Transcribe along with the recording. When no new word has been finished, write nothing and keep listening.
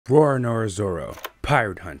Roronoa Zoro,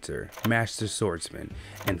 pirate hunter, master swordsman,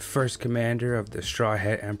 and first commander of the Straw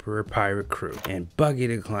Hat Emperor pirate crew, and Buggy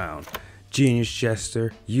the clown, genius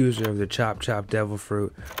jester, user of the Chop Chop Devil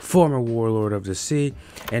Fruit, former warlord of the sea,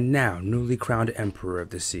 and now newly crowned emperor of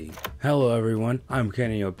the sea. Hello everyone, I'm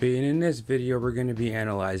Kenny OP, and in this video we're going to be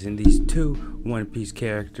analyzing these two One Piece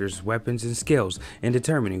characters' weapons and skills and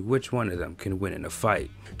determining which one of them can win in a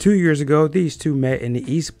fight. 2 years ago, these two met in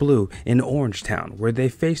the East Blue in Orange Town, where they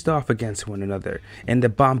faced off against one another, and the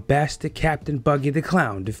bombastic Captain Buggy the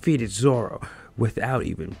Clown defeated Zoro without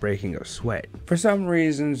even breaking a sweat. For some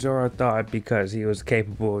reason, Zoro thought because he was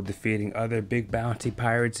capable of defeating other big bounty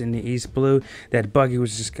pirates in the East Blue that Buggy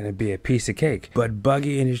was just gonna be a piece of cake. But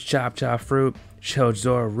Buggy and his Chop Chop Fruit showed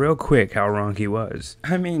Zoro real quick how wrong he was.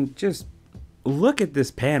 I mean, just look at this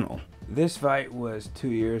panel. This fight was 2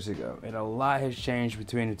 years ago, and a lot has changed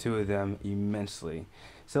between the two of them immensely.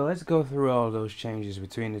 So let's go through all those changes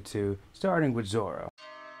between the two, starting with Zoro.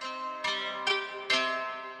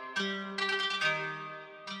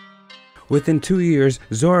 Within 2 years,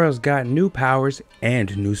 Zoro's got new powers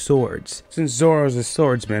and new swords. Since Zoro's a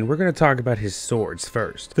swordsman, we're going to talk about his swords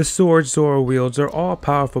first. The swords Zoro wields are all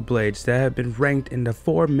powerful blades that have been ranked in the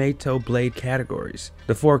 4 Meito blade categories.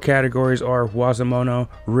 The 4 categories are Wazamono,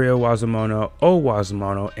 Real Wazamono, O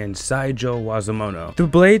Wazamono, and Saijo Wazamono. The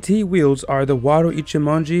blades he wields are the Wado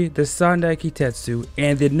Ichimonji, the Sandai Kitetsu,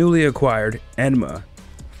 and the newly acquired Enma.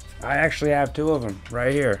 I actually have 2 of them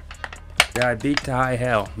right here that I beat to high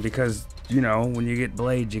hell because, you know, when you get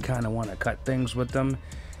blades, you kind of want to cut things with them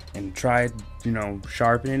and try, you know,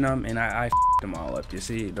 sharpening them, and I f***ed them all up. You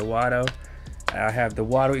see, the Wado, I have the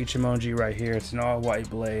Wado Ichimonji right here. It's an all-white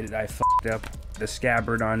blade. I f***ed up the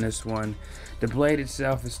scabbard on this one. The blade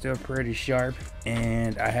itself is still pretty sharp,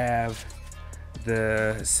 and I have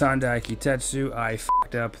the Sandai Kitetsu. I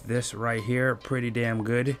f***ed up this right here pretty damn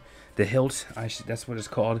good. The hilt, that's what it's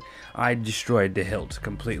called. I destroyed the hilt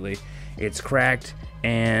completely. It's cracked,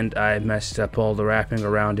 and I messed up all the wrapping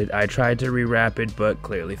around it. I tried to rewrap it, but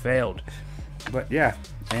clearly failed. But yeah,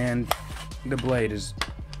 and the blade is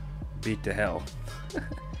beat to hell.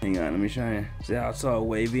 Hang on, let me show you. See how it's all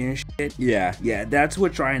wavy and shit? Yeah, that's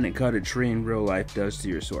what trying to cut a tree in real life does to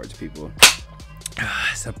your swords, people.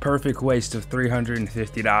 It's a perfect waste of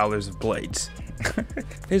 $350 of blades.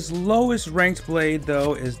 His lowest ranked blade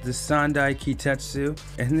though is the Sandai Kitetsu,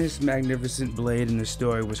 and this magnificent blade in the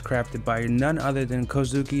story was crafted by none other than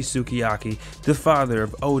Kozuki Sukiyaki, the father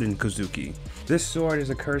of Oden Kozuki. This sword is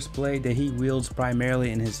a cursed blade that he wields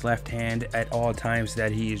primarily in his left hand at all times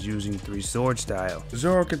that he is using 3 sword style.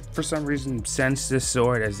 Zoro could for some reason sense this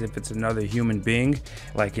sword as if it's another human being,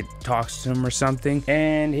 like it talks to him or something,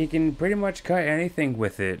 and he can pretty much cut anything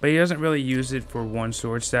with it. But he doesn't really use it for one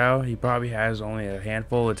sword style. He probably has only a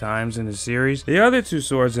handful of times in the series. The other 2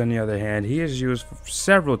 swords, on the other hand, he has used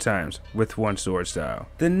several times with one sword style.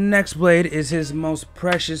 The next blade is his most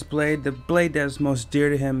precious blade, the blade that is most dear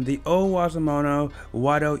to him, the O Wazamono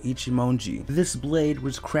Wado Ichimonji. This blade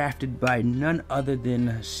was crafted by none other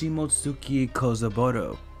than Shimotsuki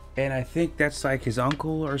Kozaburo, and I think that's like his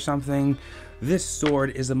uncle or something. This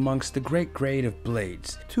sword is amongst the great grade of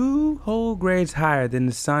blades, 2 whole grades higher than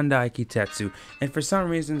the Sandai Kitetsu, and for some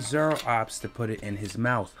reason Zoro opts to put it in his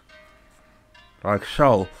mouth, like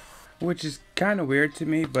so, which is kind of weird to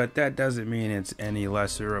me, but that doesn't mean it's any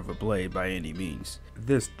lesser of a blade by any means.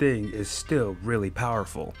 This thing is still really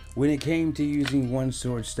powerful. When it came to using one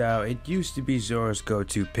sword style, it used to be Zoro's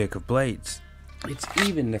go-to pick of blades. It's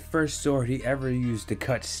even the first sword he ever used to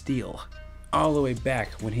cut steel, all the way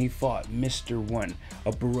back when he fought Mr. One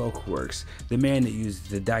of Baroque Works, the man that used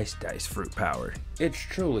the Dice fruit power. It's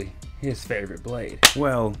truly his favorite blade.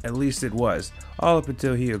 Well, at least it was, all up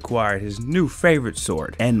until he acquired his new favorite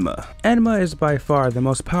sword, Enma. Enma is by far the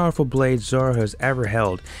most powerful blade Zoro has ever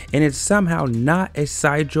held, and it's somehow not a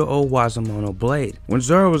Saijo o Wazamono blade. When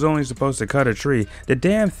Zoro was only supposed to cut a tree, the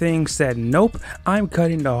damn thing said, nope, I'm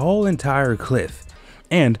cutting the whole entire cliff,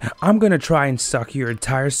 and I'm gonna try and suck your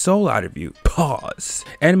entire soul out of you. Pause.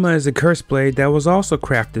 Enma is a cursed blade that was also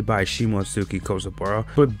crafted by Shimotsuki Kozaburo,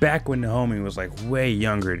 but back when the homie was like way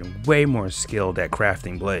younger and way more skilled at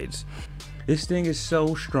crafting blades. This thing is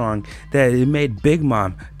so strong that it made Big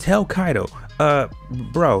Mom tell Kaido,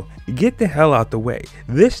 bro, get the hell out the way.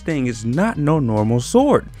 This thing is not no normal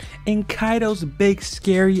sword. And Kaido's big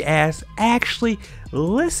scary ass actually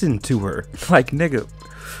listened to her. Like, nigga,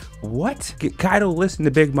 what? Kaido listened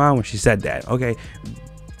to Big Mom when she said that, okay?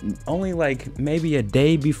 only like maybe a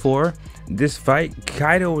day before this fight,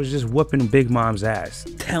 Kaido was just whooping Big Mom's ass,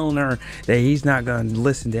 telling her that he's not gonna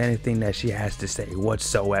listen to anything that she has to say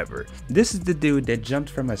whatsoever. This is the dude that jumped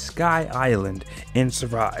from a sky island and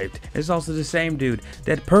survived. It's also the same dude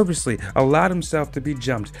that purposely allowed himself to be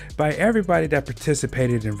jumped by everybody that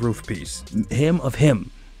participated in Roof Peace. Him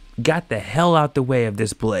got the hell out the way of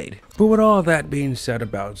this blade. But with all that being said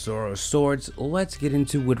about Zoro's swords, let's get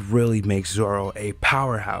into what really makes Zoro a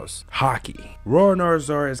powerhouse: Haki. Roronoa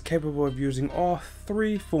Zoro is capable of using all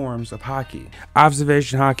 3 forms of Haki: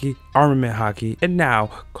 Observation Haki, Armament Haki, and now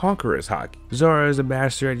Conqueror's Haki. Zoro is a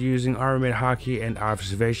master at using Armament Haki and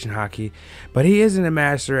Observation Haki, but he isn't a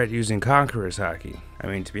master at using Conqueror's Haki. I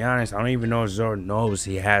mean, to be honest, I don't even know if Zoro knows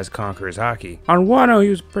he has Conqueror's Haki. On Wano, he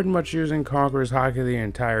was pretty much using Conqueror's Haki the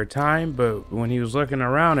entire time, but when he was looking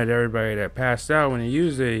around at everybody that passed out when he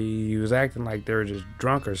used it, he was acting like they were just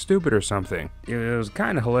drunk or stupid or something. It was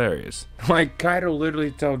kind of hilarious. Like, Kaido literally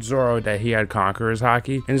told Zoro that he had Conqueror's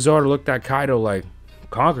Haki, and Zoro looked at Kaido like,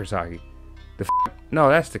 Conqueror's Haki? The f***? No,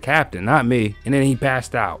 that's the captain, not me. And then he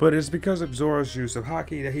passed out. But it's because of Zoro's use of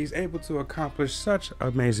Haki that he's able to accomplish such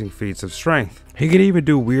amazing feats of strength. He can even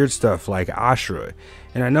do weird stuff like Ashura.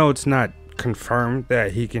 And I know it's not confirmed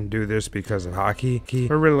that he can do this because of Haki,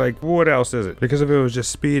 but really, like, what else is it? Because if it was just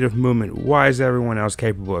speed of movement, why is everyone else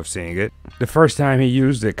capable of seeing it? The first time he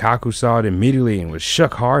used it, Kaku saw it immediately and was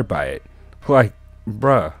shook hard by it. Like,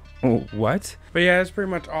 bruh. What? But yeah, that's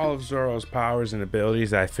pretty much all of Zoro's powers and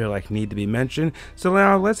abilities that I feel like need to be mentioned. So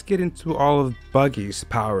now let's get into all of Buggy's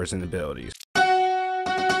powers and abilities.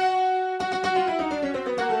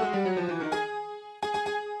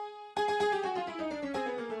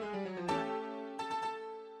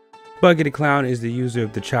 Buggy the Clown is the user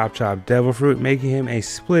of the Chop Chop Devil Fruit, making him a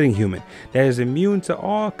splitting human that is immune to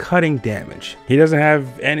all cutting damage. He doesn't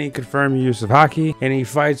have any confirmed use of Haki, and he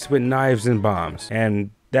fights with knives and bombs.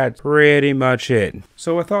 And that's pretty much it.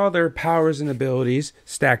 So with all their powers and abilities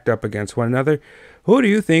stacked up against one another, who do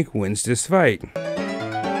you think wins this fight?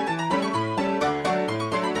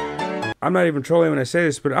 I'm not even trolling when I say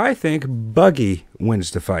this, but I think Buggy wins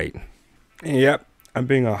the fight. Yep, I'm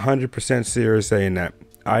being 100% serious saying that.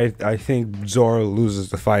 I think Zoro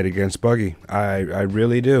loses the fight against Buggy. I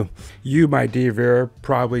really do. You, my dear viewer,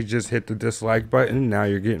 probably just hit the dislike button. Now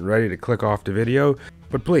you're getting ready to click off the video.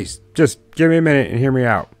 But please, just give me a minute and hear me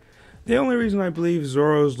out. The only reason I believe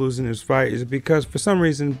Zoro's losing this fight is because for some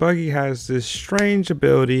reason Buggy has this strange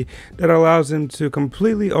ability that allows him to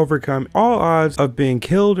completely overcome all odds of being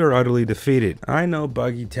killed or utterly defeated. I know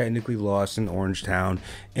Buggy technically lost in Orange Town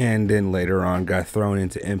and then later on got thrown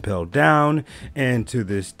into Impel Down, and to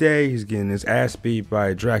this day he's getting his ass beat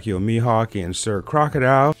by Dracula Mihawk and Sir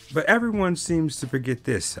Crocodile. But everyone seems to forget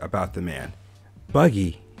this about the man.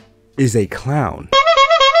 Buggy is a clown.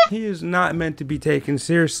 He is not meant to be taken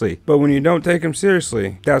seriously, but when you don't take him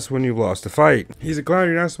seriously, that's when you've lost the fight. He's a clown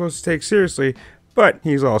you're not supposed to take seriously, but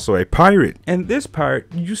he's also a pirate. And this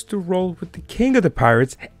pirate used to roll with the king of the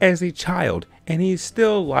pirates as a child, and he's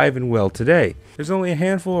still alive and well today. There's only a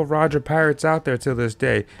handful of Roger pirates out there to this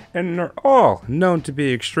day, and they're all known to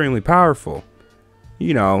be extremely powerful.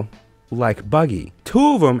 You know, like Buggy.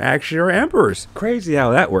 2 of them actually are emperors. Crazy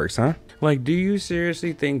how that works, huh? Like, do you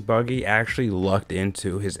seriously think Buggy actually lucked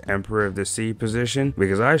into his Emperor of the Sea position?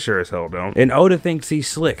 Because I sure as hell don't. And Oda thinks he's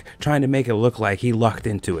slick, trying to make it look like he lucked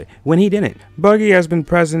into it, when he didn't. Buggy has been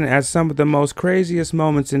present at some of the most craziest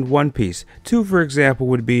moments in One Piece. 2, for example,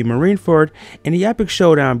 would be Marineford and the epic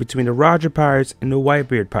showdown between the Roger Pirates and the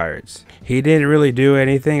Whitebeard Pirates. He didn't really do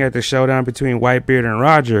anything at the showdown between Whitebeard and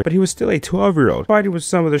Roger, but he was still a 12-year-old, fighting with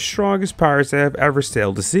some of the strongest pirates that have ever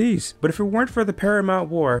sailed the seas. But if it weren't for the Paramount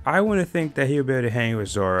War, I wouldn't think that he would be able to hang with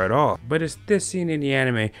Zoro at all. But it's this scene in the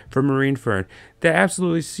anime for Marineford that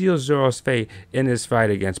absolutely seals Zoro's fate in this fight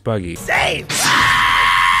against Buggy. Save!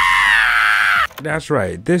 That's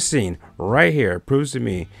right, this scene right here proves to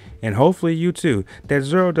me, and hopefully you too, that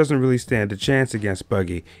Zoro doesn't really stand a chance against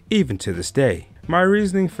Buggy, even to this day. My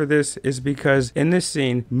reasoning for this is because in this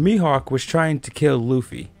scene, Mihawk was trying to kill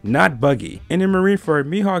Luffy, not Buggy. And in Marineford,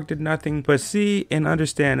 Mihawk did nothing but see and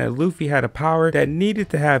understand that Luffy had a power that needed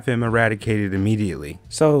to have him eradicated immediately.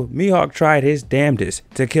 So Mihawk tried his damnedest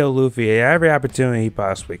to kill Luffy at every opportunity he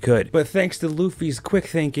possibly could. But thanks to Luffy's quick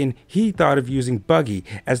thinking, he thought of using Buggy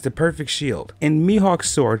as the perfect shield. And Mihawk's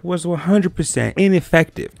sword was 100%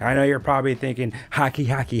 ineffective. I know you're probably thinking, Haki,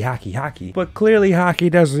 Haki, Haki, Haki. But clearly Haki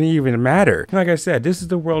doesn't even matter. Like I said, this is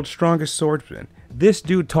the world's strongest swordsman. This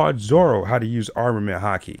dude taught Zoro how to use armament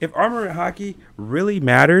hockey. If armament hockey really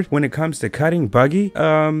mattered when it comes to cutting Buggy,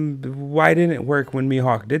 why didn't it work when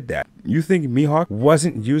Mihawk did that? You think Mihawk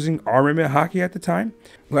wasn't using armament hockey at the time?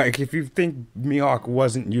 Like, if you think Mihawk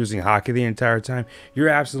wasn't using hockey the entire time, you're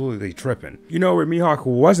absolutely tripping. You know where Mihawk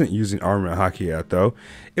wasn't using armament hockey at, though?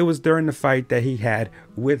 It was during the fight that he had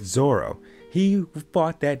with Zoro. He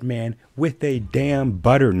fought that man with a damn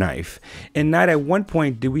butter knife. And not at one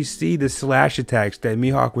point did we see the slash attacks that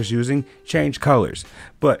Mihawk was using change colors.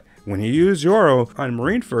 But when he used Zoro on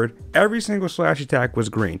Marineford, every single slash attack was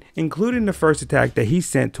green, including the first attack that he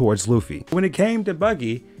sent towards Luffy. When it came to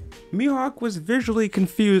Buggy, Mihawk was visually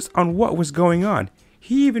confused on what was going on.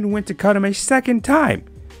 He even went to cut him a second time.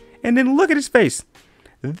 And then look at his face.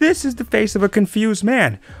 This is the face of a confused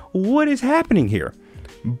man. What is happening here?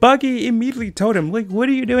 Buggy immediately told him, like, what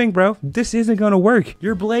are you doing, bro? This isn't gonna work.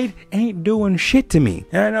 Your blade ain't doing shit to me.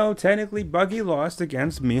 And I know technically Buggy lost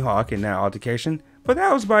against Mihawk in that altercation, but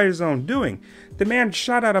that was by his own doing. The man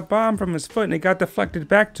shot out a bomb from his foot and it got deflected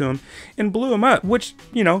back to him and blew him up, which,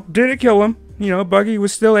 you know, didn't kill him. You know, Buggy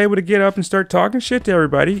was still able to get up and start talking shit to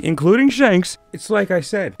everybody, including Shanks. It's like I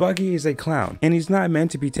said, Buggy is a clown, and he's not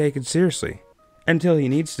meant to be taken seriously. Until he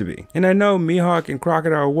needs to be. And I know Mihawk and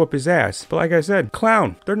Crocodile whoop his ass, but like I said,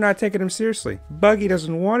 clown, they're not taking him seriously. Buggy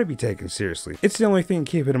doesn't want to be taken seriously. It's the only thing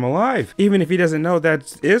keeping him alive, even if he doesn't know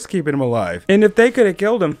that is keeping him alive. And if they could have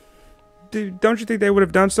killed him, don't you think they would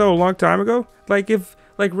have done so a long time ago? Like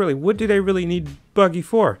really, what do they really need Buggy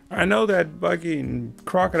for? I know that Buggy and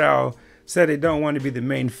Crocodile said they don't want to be the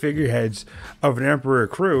main figureheads of an Emperor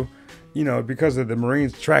crew, you know, because of the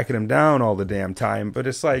Marines tracking them down all the damn time, but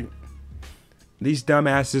it's like, these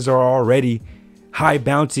dumbasses are already high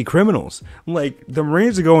bounty criminals. Like, the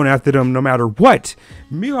Marines are going after them no matter what.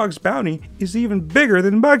 Mihawk's bounty is even bigger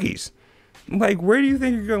than Buggy's. Like, where do you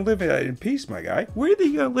think you're going to live at in peace, my guy? Where do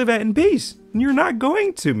you going to live at in peace? You're not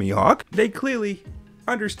going to, Mihawk. They clearly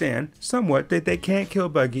understand somewhat that they can't kill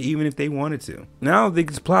Buggy even if they wanted to. Now, I don't think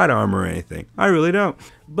it's plot armor or anything. I really don't.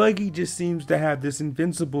 Buggy just seems to have this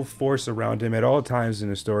invincible force around him at all times in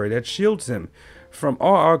the story that shields him from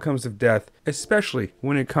all outcomes of death, especially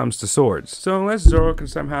when it comes to swords. So unless Zoro can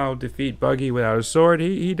somehow defeat Buggy without a sword,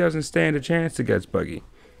 he doesn't stand a chance against Buggy.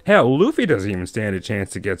 Hell, Luffy doesn't even stand a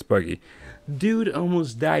chance against Buggy. Dude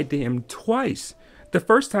almost died to him twice. The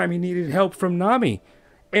first time he needed help from Nami.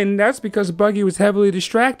 And that's because Buggy was heavily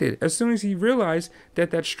distracted. As soon as he realized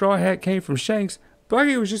that that straw hat came from Shanks,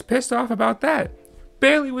 Buggy was just pissed off about that.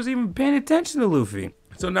 Barely was even paying attention to Luffy.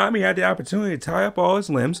 So Nami had the opportunity to tie up all his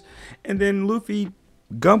limbs, and then Luffy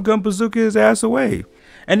gum bazooka his ass away.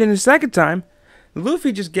 And then the second time,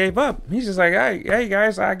 Luffy just gave up. He's just like, hey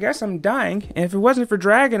guys, I guess I'm dying. And if it wasn't for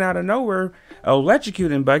Dragon out of nowhere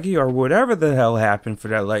electrocuting Buggy or whatever the hell happened for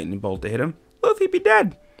that lightning bolt to hit him, Luffy'd be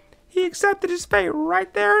dead. He accepted his fate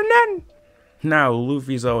right there and then. Now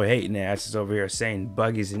Luffy's old hating ass is over here saying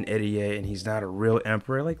Buggy's an idiot and he's not a real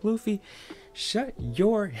emperor. Like, Luffy, shut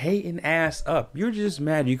your hating ass up. You're just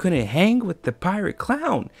mad you couldn't hang with the pirate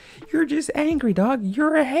clown. You're just angry, dog.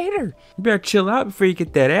 You're a hater. You better chill out before you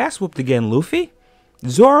get that ass whooped again, Luffy.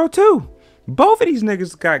 Zoro too. Both of these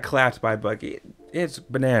niggas got clapped by Buggy. It's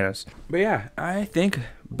bananas. But yeah, I think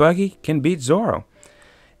Buggy can beat Zoro.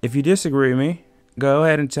 If you disagree with me, go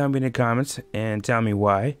ahead and tell me in the comments and tell me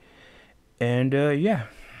why. And yeah,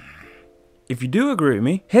 if you do agree with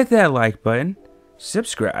me, hit that like button,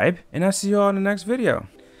 subscribe, and I'll see you all in the next video.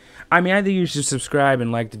 I mean, I think you should subscribe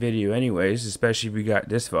and like the video anyways, especially if you got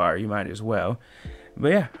this far, you might as well.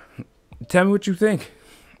 But yeah, tell me what you think,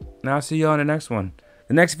 and I'll see you all in the next one.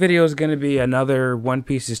 The next video is going to be another One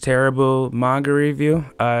Piece is Terrible manga review.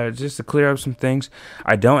 Just to clear up some things,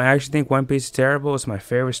 I don't actually think One Piece is terrible. It's my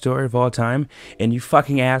favorite story of all time. And you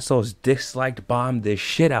fucking assholes disliked bombed the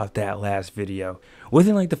shit out that last video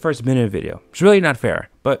within like the first minute of the video. It's really not fair,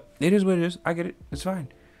 but it is what it is. I get it. It's fine.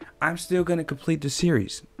 I'm still going to complete the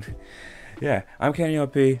series. Yeah, I'm Kenny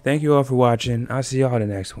LP. Thank you all for watching. I'll see y'all in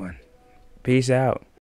the next one. Peace out.